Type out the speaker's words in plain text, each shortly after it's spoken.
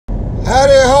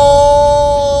Howdy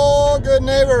ho, good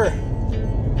neighbor.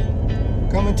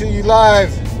 Coming to you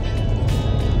live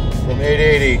from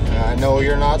 880. I know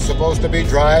you're not supposed to be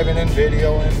driving and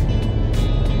videoing.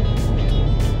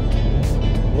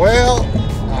 Well,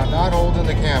 I'm not holding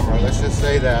the camera, let's just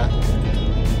say that.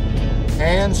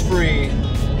 Hands free.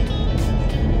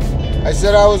 I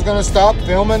said I was gonna stop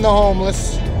filming the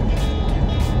homeless,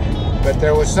 but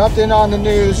there was something on the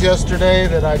news yesterday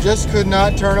that I just could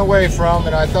not turn away from,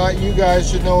 and I thought you guys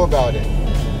should know about it.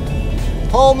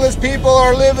 Homeless people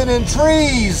are living in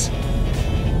trees.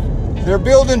 They're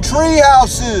building tree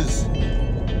houses.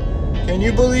 Can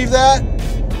you believe that?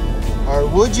 Or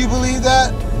would you believe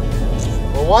that?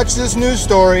 Well, watch this news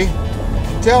story.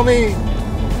 Tell me,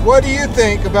 what do you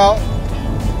think about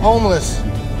homeless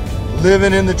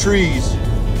living in the trees?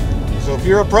 So if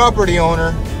you're a property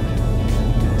owner,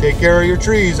 take care of your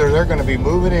trees or they're going to be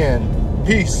moving in.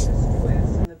 Peace.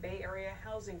 In the Bay Area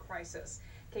housing crisis.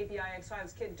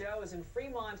 KPIX5's Kit Doe is in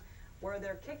Fremont where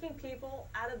they're kicking people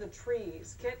out of the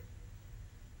trees. Kit?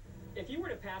 If you were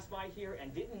to pass by here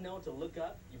and didn't know to look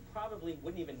up, you probably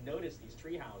wouldn't even notice these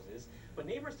tree houses. But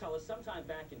neighbors tell us sometime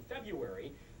back in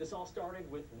February, this all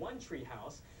started with one tree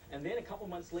house, and then a couple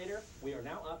months later, we are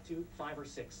now up to 5 or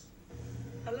 6.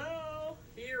 Hello?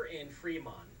 Here in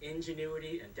Fremont,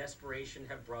 ingenuity and desperation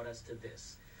have brought us to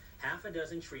this. Half a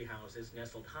dozen tree houses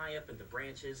nestled high up in the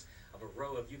branches of a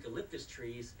row of eucalyptus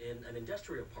trees in an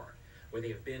industrial park where they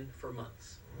have been for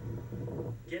months.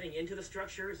 Getting into the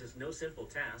structures is no simple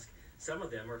task. Some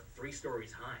of them are 3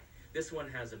 stories high. This one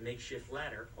has a makeshift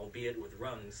ladder, albeit with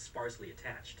rungs sparsely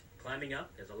attached. Climbing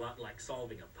up is a lot like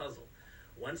solving a puzzle.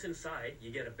 Once inside,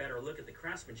 you get a better look at the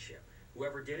craftsmanship.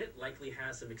 Whoever did it likely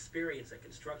has some experience at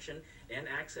construction and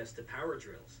access to power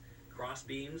drills, cross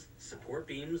beams, support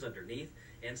beams underneath,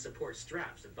 and support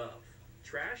straps above.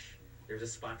 Trash? There's a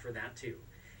spot for that too.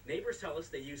 Neighbors tell us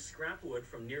they use scrap wood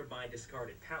from nearby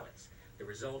discarded pallets. The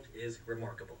result is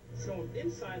remarkable. So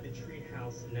inside the tree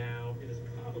house now, it is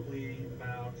probably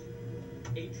about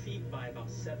 8 feet by about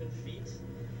 7 feet.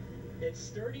 It's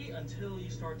sturdy until you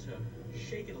start to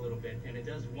shake it a little bit, and it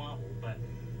does wobble, but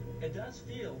it does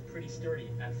feel pretty sturdy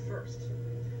at first.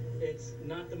 It's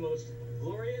not the most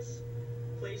glorious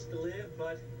place to live,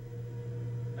 but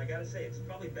I gotta say, it's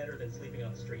probably better than sleeping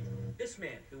on the street. This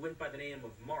man, who went by the name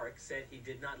of Mark, said he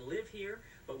did not live here,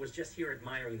 but was just here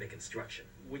admiring the construction.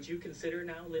 Would you consider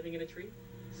now living in a tree?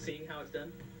 Seeing how it's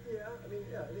done? Yeah, I think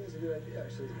it's a good idea,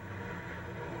 actually.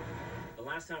 The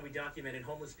last time we documented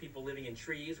homeless people living in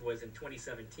trees was in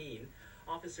 2017.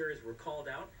 Officers were called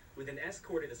out with an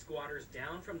escort of the squatters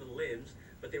down from the limbs,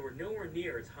 but they were nowhere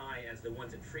near as high as the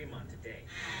ones in Fremont today.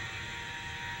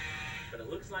 But it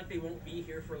looks like they won't be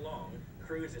here for long.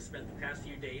 Crews have spent the past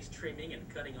few days trimming and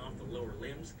cutting off the lower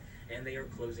limbs, and they are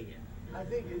closing in. I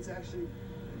think it's actually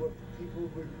what people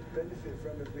would benefit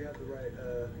from if we had the right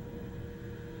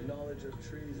knowledge of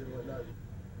trees and whatnot.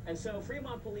 And so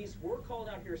Fremont police were called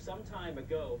out here some time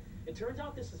ago. It turns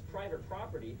out this is private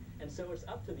property, and so it's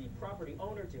up to the property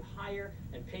owner to hire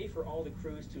and pay for all the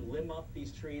crews to limb up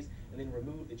these trees and then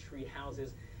remove the tree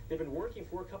houses. They've been working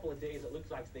for a couple of days. It looks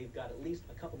like they've got at least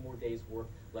a couple more days' work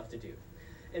left to do.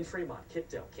 In Fremont, Kit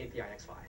Doe, KPIX5.